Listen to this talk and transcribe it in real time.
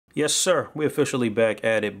Yes, sir. We're officially back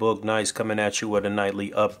at it. Boog Nice coming at you with a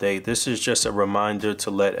nightly update. This is just a reminder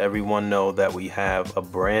to let everyone know that we have a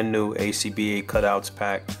brand new ACBA cutouts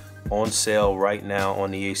pack on sale right now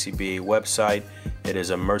on the ACBA website. It is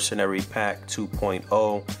a Mercenary Pack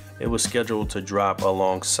 2.0. It was scheduled to drop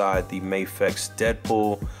alongside the Mafex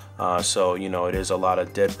Deadpool. So, you know, it is a lot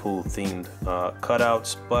of Deadpool themed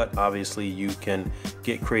cutouts, but obviously you can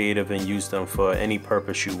get creative and use them for any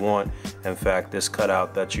purpose you want. In fact, this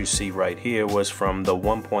cutout that you see right here was from the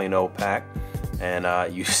 1.0 pack,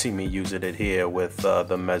 and you see me using it here with the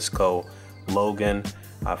Mezco Logan.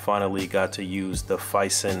 I finally got to use the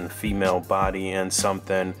Phicen female body and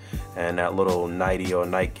something, and that little nightie or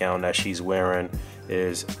nightgown that she's wearing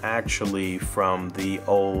is actually from the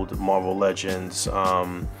old Marvel Legends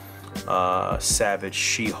Savage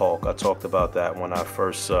She-Hulk. I talked about that when I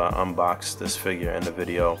first unboxed this figure in the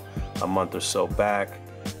video a month or so back,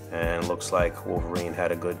 and looks like Wolverine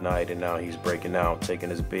had a good night and now he's breaking out, taking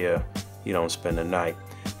his beer. He don't spend the night.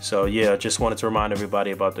 So yeah, just wanted to remind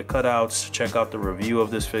everybody about the cutouts. Check out the review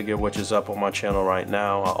of this figure, which is up on my channel right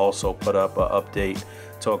now. I also put up an update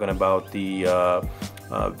talking about the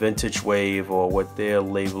vintage wave, or what they're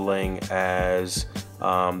labeling as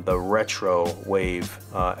the retro wave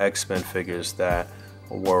X-Men figures that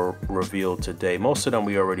were revealed today. Most of them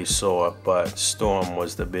we already saw, but Storm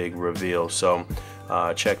was the big reveal. So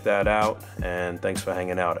check that out, and thanks for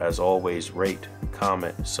hanging out. As always, rate,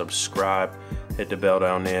 comment, subscribe, hit the bell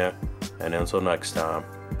down there, and until next time,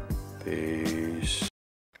 peace.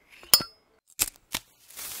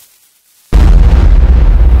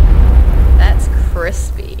 That's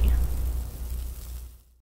crispy.